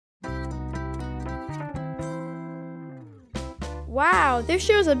Wow, there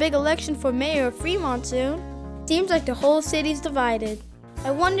sure is a big election for mayor of Fremont soon. Seems like the whole city's divided.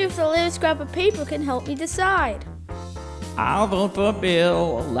 I wonder if the little scrap of paper can help me decide. I'll vote for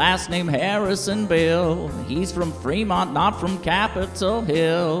Bill, last name Harrison Bill. He's from Fremont, not from Capitol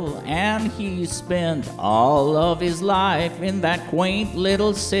Hill. And he spent all of his life in that quaint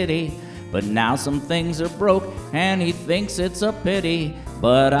little city. But now some things are broke and he thinks it's a pity.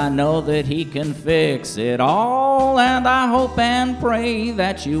 But I know that he can fix it all, and I hope and pray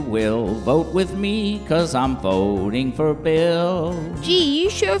that you will vote with me, 'cause I'm voting for Bill. Gee, you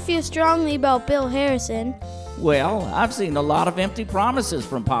sure feel strongly about Bill Harrison. Well, I've seen a lot of empty promises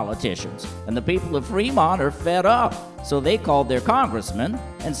from politicians, and the people of Fremont are fed up, so they called their congressman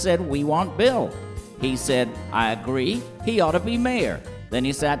and said, "We want Bill." He said, "I agree, he ought to be mayor." Then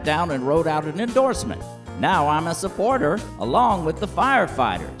he sat down and wrote out an endorsement. Now I'm a supporter, along with the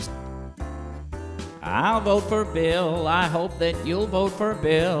firefighters. I'll vote for Bill. I hope that you'll vote for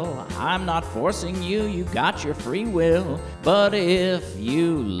Bill. I'm not forcing you, you got your free will. But if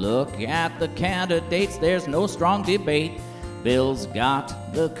you look at the candidates, there's no strong debate. Bill's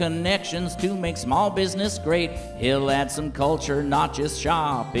got the connections to make small business great. He'll add some culture, not just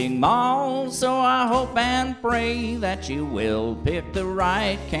shopping malls. So I hope and pray that you will pick the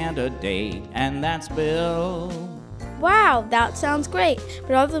right candidate, and that's Bill. Wow, that sounds great.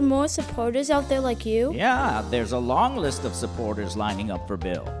 But are there more supporters out there like you? Yeah, there's a long list of supporters lining up for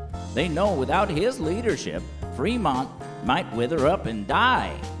Bill. They know without his leadership, Fremont might wither up and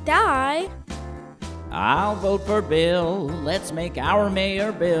die. Die? I'll vote for Bill. Let's make our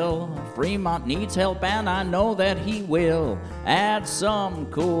mayor Bill. Fremont needs help and I know that he will. Add some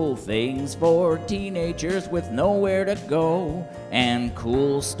cool things for teenagers with nowhere to go. And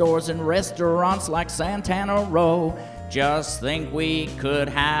cool stores and restaurants like Santana Row. Just think we could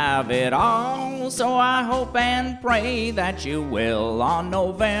have it all. So I hope and pray that you will. On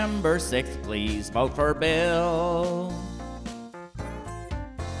November 6th, please vote for Bill.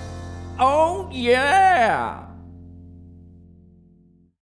 Oh, yeah!